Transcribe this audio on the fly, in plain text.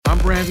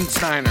Brandon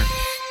Steiner,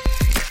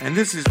 and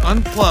this is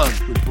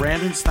Unplugged with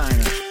Brandon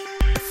Steiner.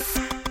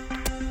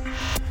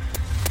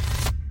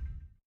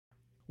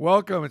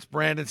 Welcome, it's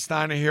Brandon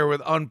Steiner here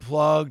with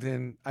Unplugged,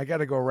 and I got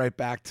to go right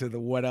back to the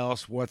what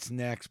else, what's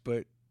next,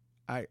 but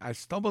I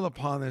stumbled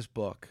upon this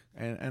book,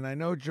 and I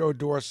know Joe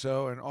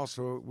Durso, and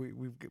also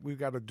we've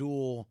got a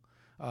dual,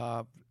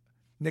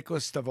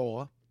 Nicholas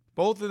Stavola.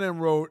 Both of them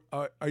wrote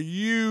a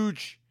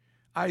huge,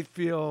 I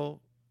feel,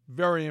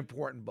 very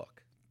important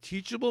book.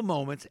 Teachable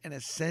Moments and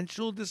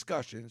Essential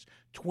Discussions,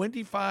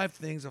 25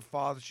 Things a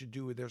Father Should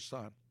Do with Their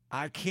Son.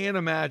 I can't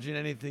imagine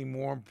anything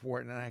more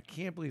important, and I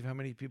can't believe how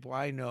many people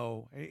I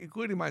know,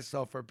 including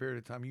myself for a period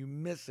of time, you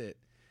miss it.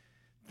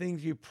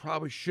 Things you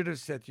probably should have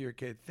said to your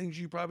kid, things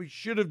you probably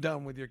should have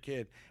done with your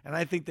kid, and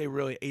I think they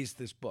really aced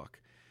this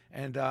book.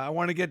 And I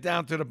want to get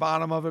down to the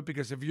bottom of it,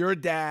 because if you're a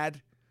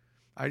dad,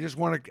 I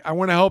want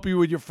to help you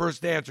with your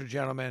first answer,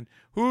 gentlemen.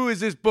 Who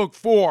is this book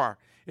for?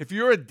 If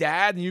you're a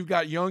dad and you've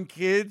got young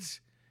kids,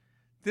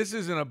 this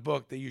isn't a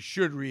book that you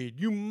should read.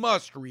 You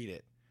must read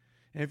it.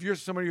 And if you're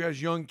somebody who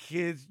has young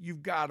kids,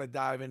 you've got to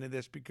dive into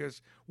this,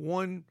 because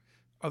one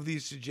of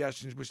these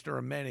suggestions, which there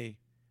are many,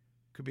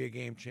 could be a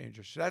game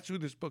changer. So that's who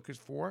this book is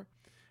for.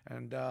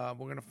 And we're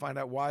going to find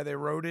out why they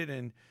wrote it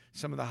and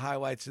some of the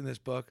highlights in this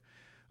book.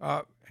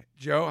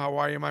 Joe, how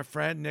are you, my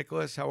friend?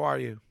 Nicholas, how are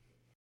you?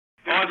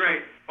 Doing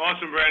great.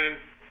 Awesome, Brandon.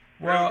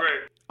 Well,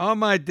 great. On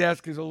my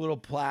desk is a little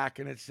plaque,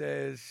 and it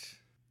says,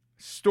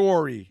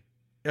 story.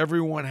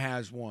 Everyone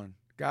has one.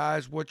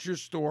 Guys, what's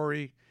your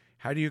story?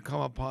 How do you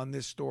come upon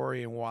this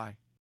story, and why?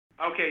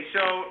 Okay,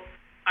 so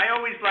I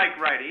always liked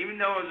writing.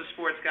 Even though I was a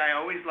sports guy, I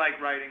always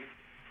liked writing.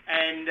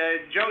 And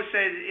Joe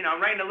says,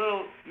 I'm writing a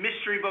little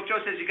mystery book.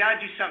 Joe says, you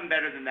got to do something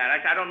better than that.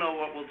 I don't know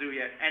what we'll do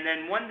yet. And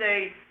then one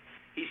day,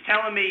 he's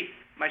telling me,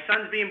 my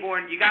son's being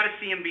born. You got to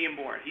see him being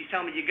born. He's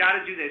telling me, you got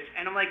to do this.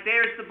 And I'm like,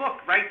 there's the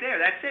book right there.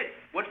 That's it.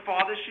 What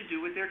fathers should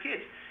do with their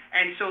kids.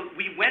 And so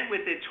we went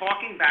with it,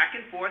 talking back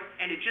and forth,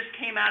 and it just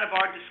came out of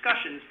our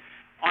discussions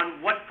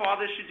on what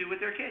fathers should do with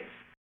their kids.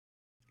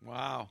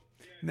 Wow.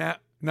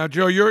 Now,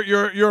 Joe, you're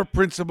a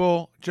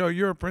principal. Joe,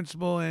 you're a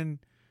principal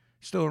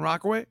still in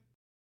Rockaway?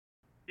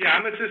 Yeah,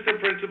 I'm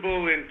assistant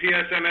principal in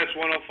PSMS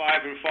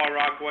 105 in Far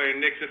Rockaway, and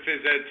Nick's a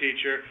phys ed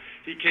teacher.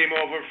 He came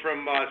over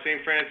from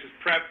St. Francis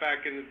Prep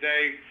back in the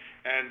day,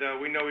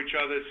 and we know each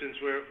other since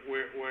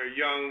we're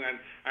young. And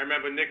I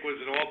remember Nick was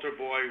an altar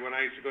boy when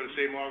I used to go to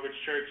St. Margaret's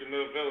Church in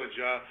Middle Village,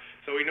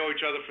 so we know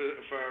each other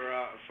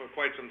for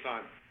quite some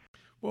time.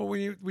 Well,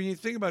 when you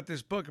think about this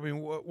book, I mean,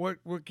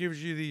 what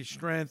gives you the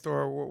strength,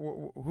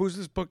 or who's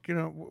this book?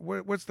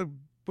 What's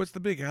the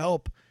big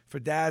help for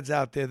dads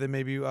out there that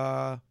maybe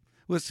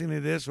listening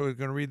to this or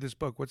going to read this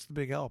book? What's the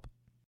big help?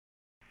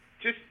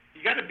 Just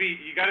you got to be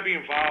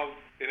involved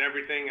in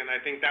everything, and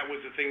I think that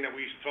was the thing that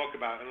we used to talk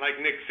about. And like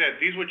Nick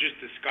said, these were just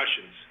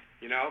discussions.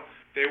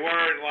 They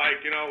weren't like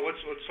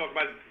let's talk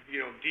about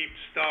deep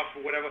stuff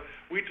or whatever.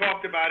 We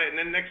talked about it, and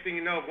then next thing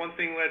you know, one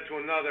thing led to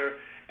another.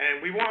 And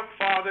we want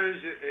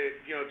fathers,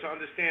 to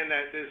understand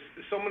that there's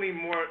so many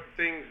more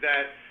things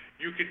that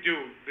you could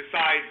do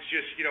besides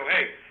just,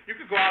 hey, you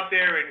could go out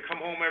there and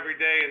come home every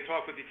day and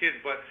talk with your kids,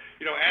 but,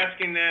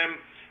 asking them,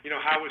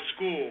 how was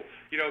school,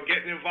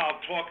 getting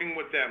involved, talking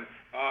with them,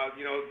 a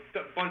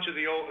bunch of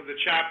the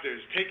chapters,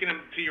 taking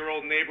them to your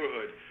old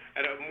neighborhood.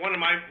 And one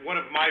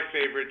of my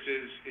favorites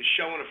is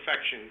showing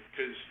affection,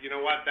 because you know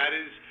what, that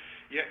is,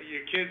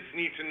 your kids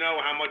need to know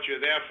how much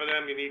you're there for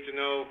them. You need to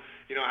know,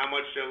 how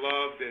much they're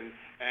loved, and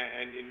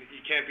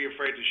you can't be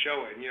afraid to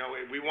show it. And,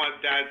 we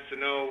want dads to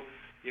know,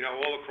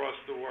 all across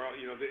the world,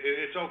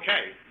 it's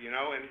okay,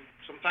 and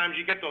sometimes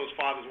you get those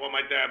fathers, well,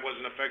 my dad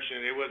wasn't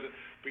affectionate, it wasn't,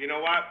 but you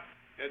know what,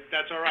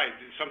 that's all right.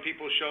 Some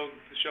people show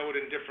it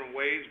in different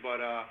ways,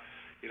 but,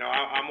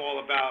 I'm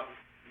all about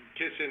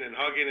kissing and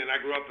hugging, and I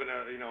grew up in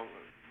a,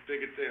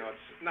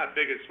 it's not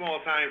big, it's small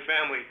Italian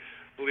family,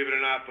 believe it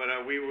or not, but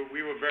we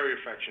were very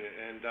affectionate,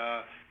 and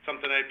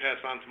something I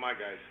pass on to my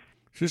guys.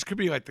 So this could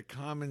be like the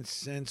common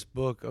sense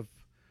book of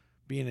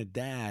being a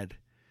dad.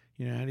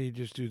 How do you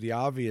just do the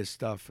obvious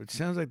stuff? It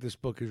sounds like this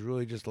book is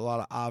really just a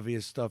lot of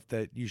obvious stuff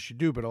that you should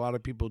do, but a lot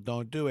of people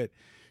don't do it.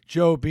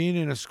 Joe, being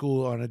in a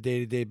school on a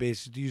day-to-day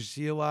basis, do you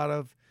see a lot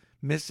of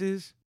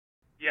misses?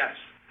 Yes.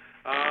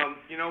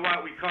 You know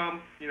what? We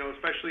come,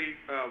 especially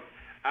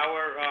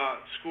our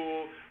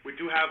school, we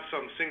do have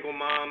some single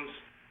moms,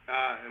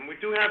 and we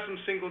do have some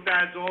single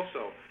dads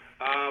also.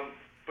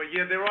 But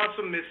yeah, there are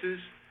some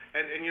misses,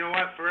 and you know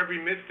what? For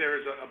every miss, there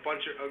is a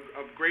bunch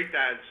of great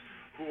dads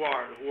who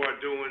are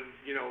doing,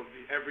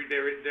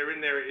 they're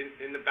in there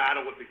in the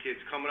battle with the kids,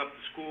 coming up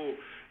to school,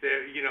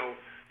 they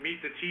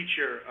meet the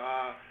teacher,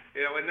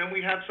 and then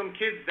we have some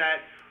kids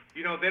that,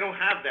 they don't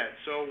have that,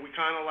 so we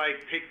kind of like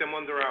take them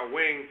under our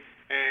wing,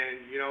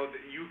 and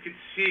you could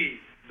see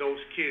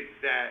those kids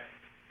that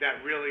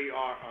really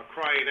are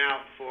crying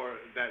out for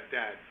that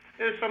dad.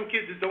 There's some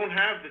kids that don't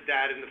have the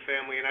dad in the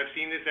family, and I've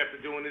seen this after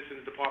doing this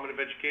in the Department of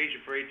Education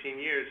for 18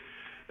 years.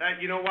 that,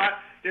 you know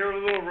what, they're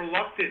a little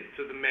reluctant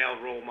to the male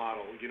role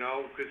model,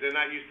 because they're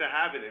not used to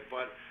having it.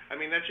 But, I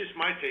mean, that's just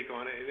my take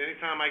on it. And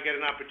anytime I get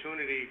an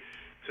opportunity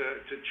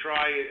to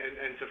try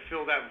and to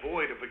fill that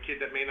void of a kid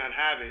that may not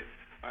have it,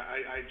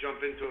 I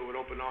jump into it with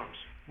open arms.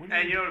 And,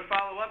 to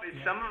follow up, is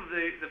some of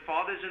the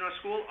fathers in our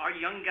school are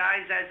young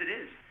guys as it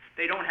is.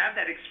 They don't have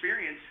that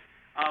experience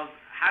of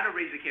how to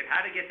raise a kid,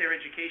 how to get their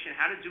education,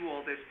 how to do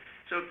all this.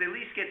 So if they at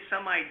least get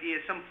some idea,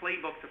 some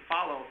playbook to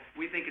follow,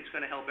 we think it's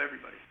going to help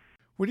everybody.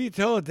 What do you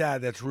tell a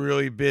dad that's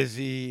really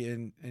busy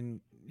and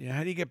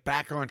how do you get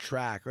back on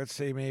track? Let's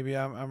say maybe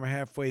I'm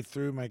halfway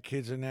through, my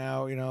kids are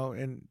now,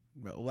 in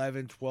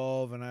 11,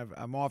 12, and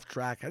I'm off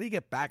track. How do you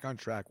get back on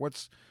track? What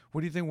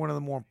do you think one of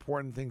the more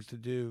important things to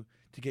do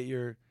to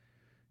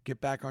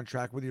get back on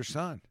track with your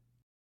son?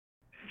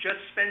 Just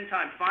spend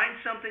time. Find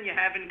something you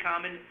have in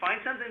common.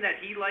 Find something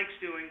that he likes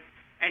doing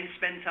and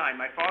spend time.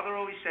 My father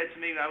always said to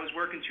me, I was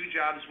working 2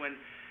 jobs when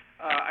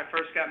I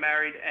first got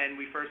married and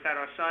we first had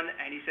our son,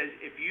 and he says,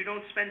 if you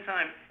don't spend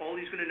time, all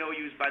he's going to know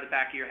you is by the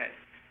back of your head.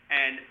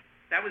 And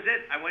that was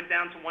it. I went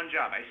down to 1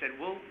 job. I said,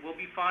 we'll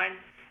be fine,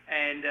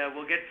 and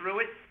we'll get through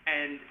it,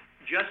 and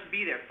just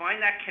be there. Find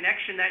that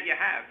connection that you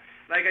have.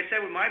 Like I said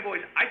with my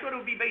boys, I thought it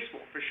would be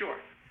baseball for sure.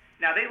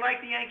 Now, they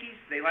like the Yankees,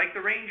 they like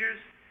the Rangers,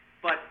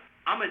 but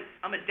I'm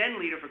a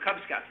den leader for Cub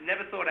Scouts.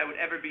 Never thought I would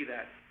ever be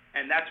that.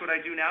 And that's what I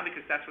do now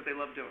because that's what they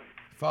love doing.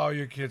 Follow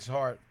your kid's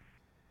heart.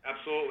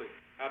 Absolutely.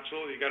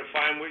 You got to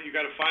find what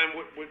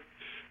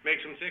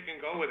makes them tick and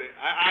go with it.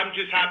 I'm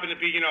just happen to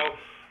be,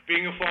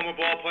 being a former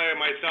ball player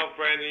myself,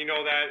 Brandon, you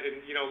know that,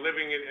 and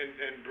living it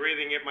and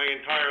breathing it my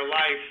entire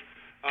life.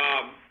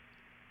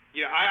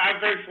 I'm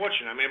very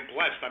fortunate. I'm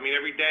blessed.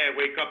 Every day I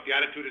wake up, the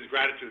attitude is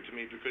gratitude to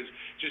me because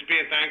just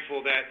being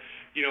thankful that,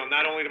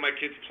 not only do my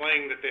kids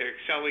playing, that they're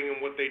excelling in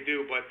what they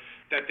do, but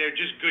that they're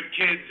just good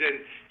kids.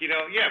 And,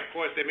 of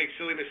course, they make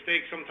silly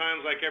mistakes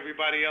sometimes like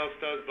everybody else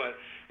does. But,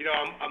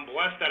 I'm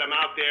blessed that I'm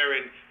out there.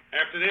 And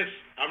after this,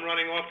 I'm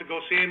running off to go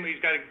see him. He's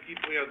got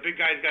the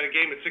big guy's got a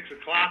game at 6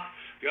 o'clock.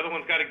 The other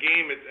one's got a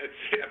game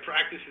at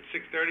practice at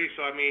 6:30.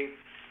 So,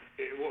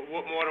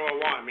 what more do I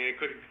want?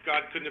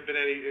 God couldn't have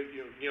been any,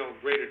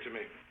 greater to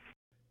me.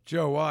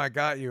 Joe, while I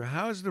got you,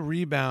 how's the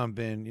rebound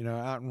been,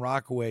 out in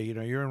Rockaway?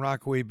 You're in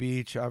Rockaway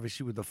Beach,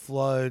 obviously with the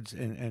floods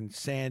and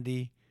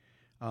Sandy.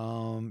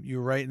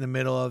 You're right in the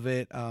middle of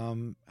it.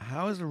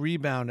 How is the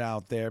rebound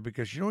out there?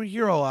 Because you don't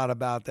hear a lot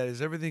about that.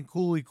 Is everything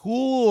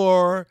cool,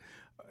 or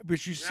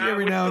but you see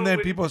every now and then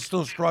people are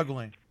still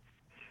struggling?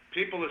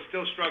 People are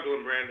still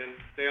struggling, Brandon.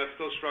 They are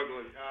still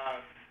struggling.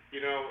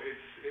 You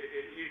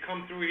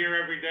come through here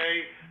every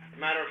day.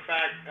 Matter of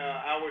fact,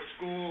 our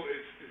school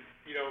is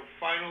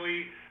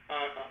finally,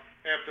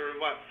 after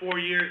 4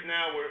 years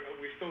now,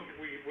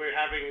 we're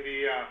having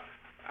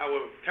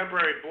our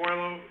temporary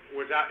boiler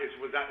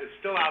is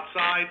still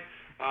outside.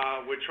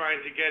 We're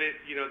trying to get it.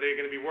 They're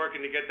going to be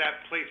working to get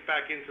that placed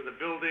back into the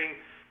building.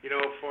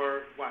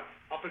 For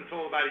up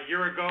until about a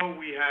year ago,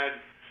 we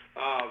had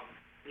our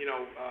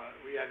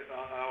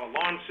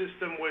alarm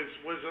system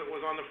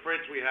was on the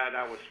fritz. We had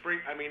our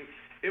spring.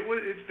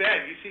 It's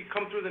bad. You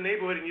come through the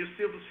neighborhood and you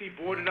still see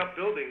boarded up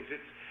buildings.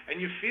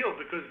 And you feel,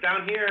 because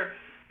down here,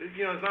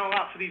 there's not a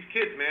lot for these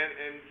kids, man.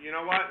 And you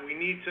know what? It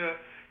needs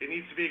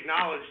to be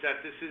acknowledged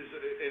that this is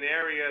an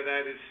area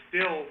that is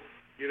still,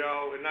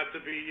 and not to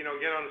be,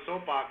 get on the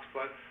soapbox,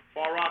 but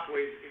Far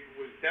Rockaway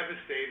was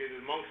devastated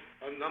amongst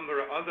a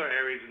number of other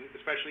areas, and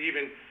especially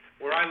even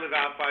where I live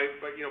out by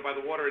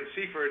the water in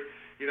Seaford,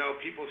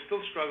 people are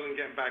still struggling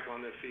getting back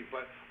on their feet.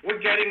 But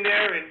we're getting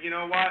there, and you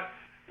know what?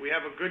 We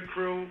have a good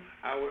crew.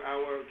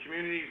 Our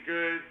community is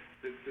good.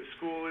 The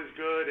school is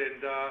good,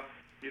 and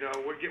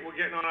we're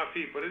getting on our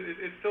feet. But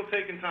it's still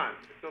taking time.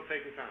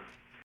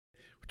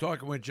 We're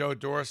talking with Joe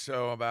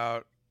Durso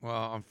about,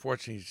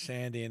 unfortunately,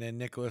 Sandy and then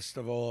Nicholas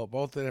Stavola.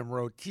 Both of them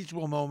wrote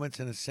Teachable Moments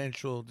and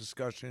Essential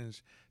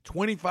Discussions,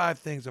 25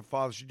 Things a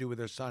Father Should Do with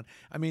Their Son.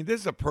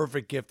 This is a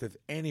perfect gift if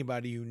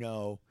anybody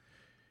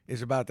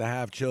is about to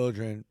have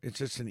children. It's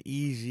just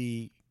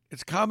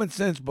it's a common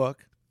sense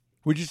book.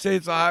 Would you say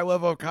it's a high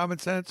level of common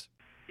sense?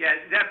 Yeah,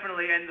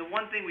 definitely. And the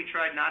one thing we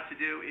tried not to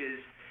do is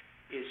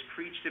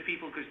preach to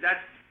people, because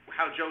that's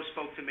how Joe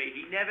spoke to me.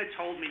 He never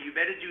told me, you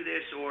better do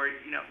this, or,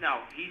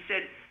 no. He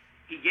said,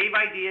 he gave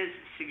ideas,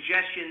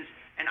 suggestions,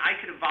 and I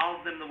could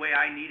evolve them the way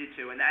I needed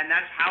to. And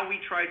that's how we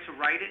tried to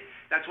write it.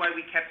 That's why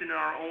we kept it in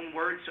our own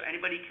words, so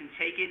anybody can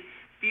take it,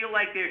 feel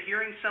like they're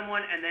hearing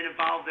someone, and then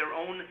evolve their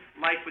own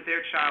life with their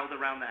child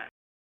around that.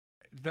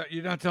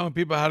 You're not telling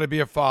people how to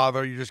be a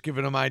father. You're just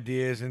giving them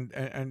ideas and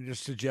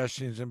just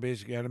suggestions, and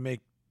basically how to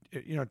make,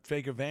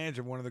 take advantage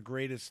of one of the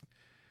greatest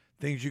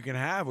things you can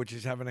have, which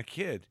is having a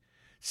kid.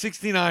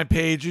 69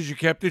 pages. You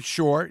kept it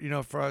short,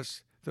 for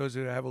us, those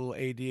who have a little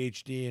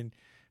ADHD and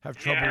have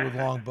trouble with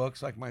long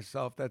books like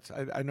myself.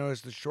 I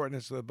noticed the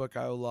shortness of the book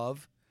I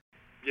love.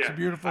 Yeah. It's a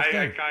beautiful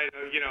thing.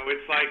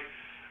 It's like,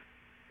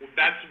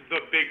 that's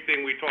the big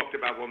thing we talked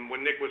about when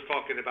Nick was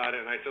talking about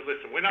it. And I said,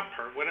 listen, we're not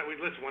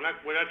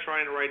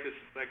trying to write this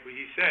like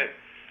he said.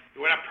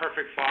 we're not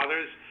perfect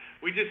fathers.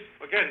 We just,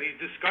 again, these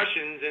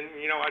discussions, and,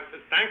 I'm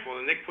thankful.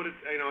 And Nick put it,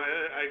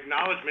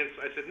 acknowledgments.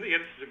 I said, yeah,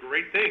 this is a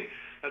great thing.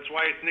 That's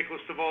why it's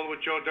Nicholas Stavola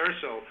with Joe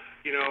Durso.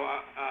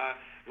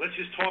 Let's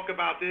just talk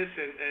about this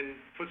and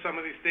put some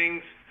of these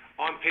things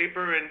on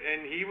paper.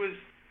 And he was,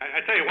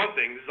 I tell you one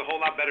thing, this is a whole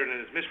lot better than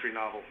his mystery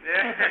novel.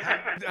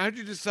 Yeah. How'd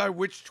you decide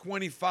which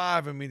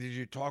 25? I mean, did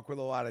you talk with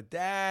a lot of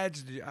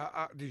dads?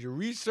 Did you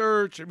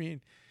research? I mean,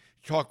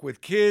 talk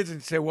with kids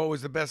and say what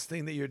was the best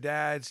thing that your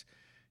dads,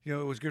 it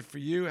was good for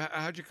you?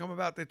 How'd you come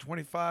about the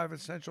 25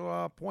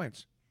 essential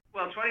points?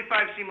 Well, 25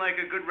 seemed like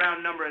a good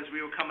round number as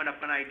we were coming up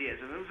on ideas.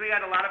 And as we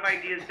had a lot of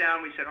ideas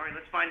down, we said, all right,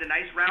 let's find a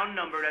nice round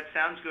number. That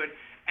sounds good.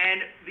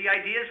 And the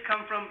ideas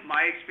come from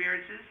my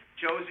experiences,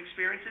 Joe's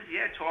experiences,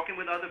 talking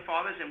with other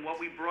fathers and what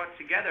we brought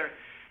together.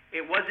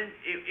 It's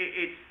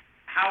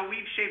how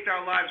we've shaped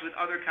our lives with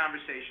other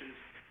conversations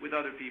with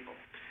other people.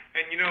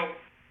 And,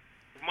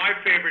 my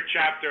favorite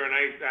chapter, and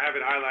I have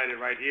it highlighted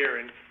right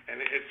here, and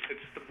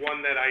it's the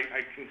one that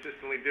I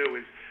consistently do,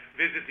 is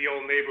visit the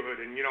old neighborhood.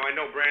 And, I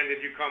know, Brandon,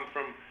 you come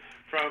from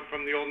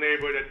the old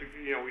neighborhood that,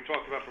 we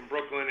talked about from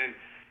Brooklyn, and,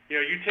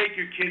 you take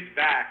your kids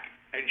back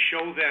and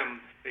show them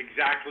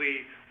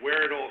exactly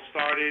where it all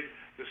started,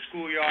 the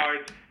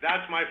schoolyards.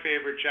 That's my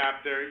favorite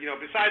chapter,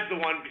 besides the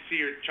one to see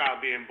your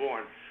child being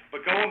born.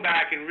 But going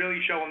back and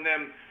really showing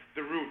them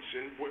the roots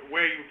and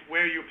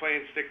where you're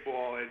playing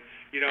stickball and,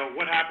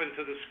 what happened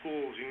to the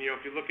schools. And,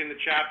 if you look in the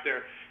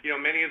chapter,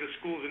 many of the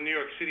schools in New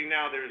York City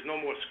now, there is no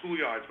more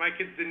schoolyards. My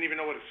kids didn't even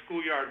know what a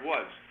schoolyard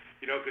was,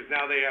 because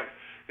now they have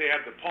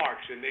the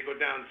parks and they go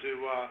down to,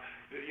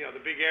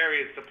 the big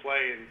areas to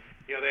play, and,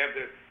 they have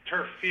the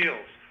turf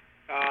fields.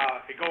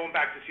 And going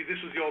back to see, this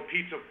was the old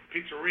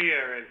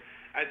pizzeria, and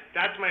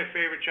that's my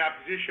favorite chapter,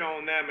 just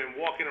showing them and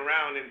walking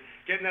around and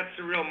getting that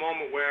surreal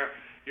moment where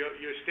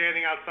you're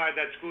standing outside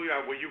that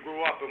schoolyard where you grew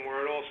up and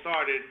where it all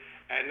started,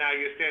 and now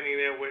you're standing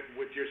there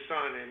with your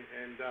son,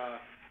 and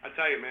I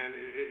tell you, man,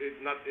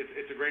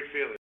 it's a great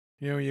feeling.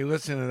 When you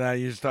listen to that,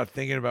 you just start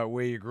thinking about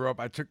where you grew up.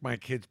 I took my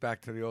kids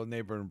back to the old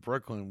neighborhood in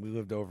Brooklyn. We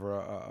lived over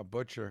a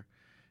butcher,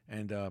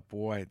 and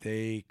boy,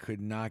 they could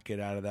not get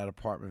out of that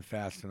apartment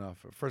fast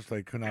enough. First,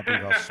 they could not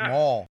believe how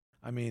small.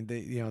 I mean,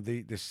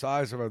 the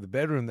size of the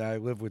bedroom that I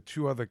lived with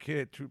two other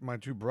kids, my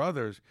two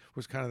brothers,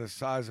 was kind of the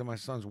size of my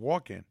son's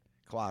walk-in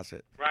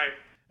closet. Right.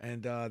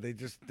 And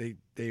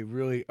they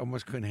really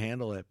almost couldn't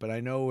handle it. But I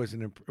know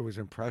it was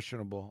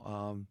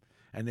impressionable.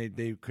 And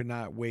they could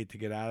not wait to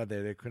get out of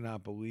there. They could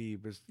not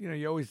believe.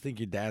 You always think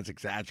your dad's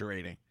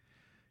exaggerating.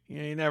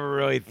 You never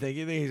really think.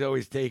 You think he's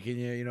always taking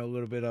you, a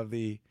little bit of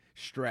the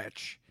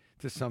stretch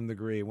to some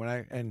degree.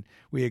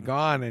 We had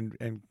gone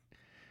and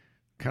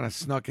kind of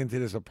snuck into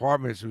this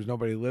apartment. So there was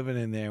nobody living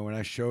in there. When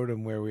I showed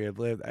him where we had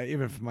lived,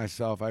 even for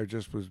myself, I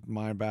just was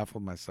mind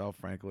baffled myself,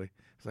 frankly.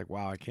 It's like,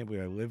 wow, I can't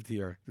believe I lived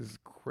here. This is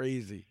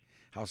crazy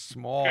how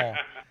small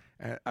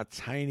a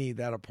tiny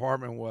that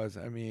apartment was.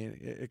 I mean,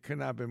 it could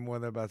not have been more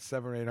than about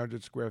 700 or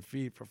 800 square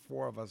feet for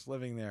four of us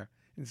living there.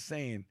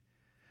 Insane.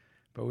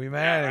 But we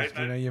managed.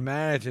 You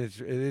manage.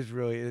 It's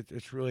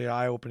really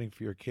eye-opening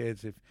for your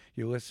kids. If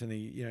you listen to,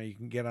 you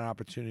can get an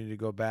opportunity to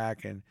go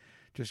back and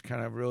just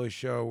kind of really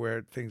show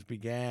where things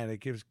began. It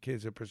gives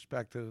kids a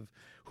perspective of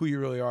who you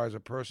really are as a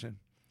person.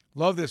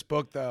 Love this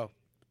book, though.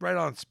 Right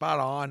on,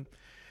 spot on.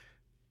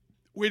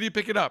 Where do you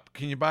pick it up?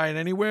 Can you buy it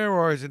anywhere,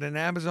 or is it an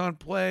Amazon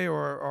Play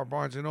or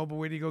Barnes & Noble?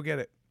 Where do you go get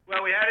it?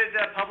 Well, we had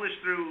it published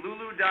through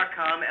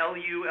lulu.com,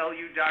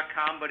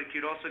 Lulu.com, but you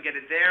could also get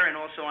it there and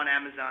also on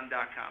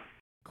Amazon.com.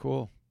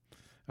 Cool.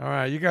 All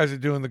right, you guys are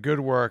doing the good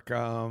work.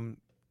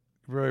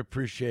 Really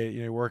appreciate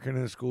it. Working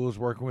in the schools,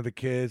 working with the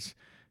kids.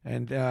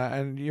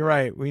 And you're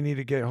right. We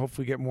need to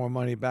hopefully get more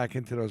money back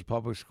into those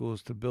public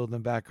schools to build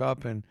them back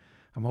up. And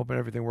I'm hoping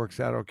everything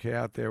works out okay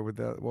out there with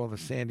the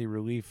Sandy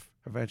relief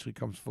eventually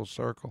comes full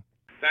circle.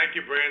 Thank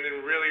you,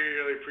 Brandon. Really,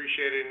 really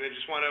appreciate it. And I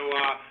just want to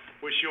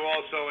wish you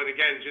also, and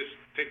again, just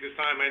take this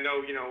time. I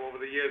know, over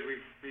the years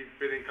we've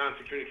been in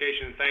constant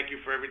communication. And thank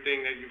you for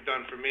everything that you've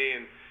done for me.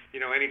 And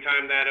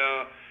anytime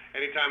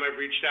I've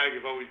reached out,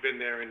 you've always been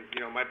there. And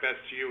my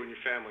best to you and your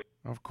family.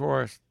 Of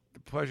course. The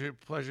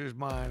pleasure is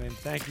mine, and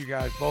thank you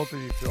guys, both of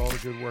you, for all the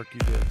good work you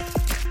did.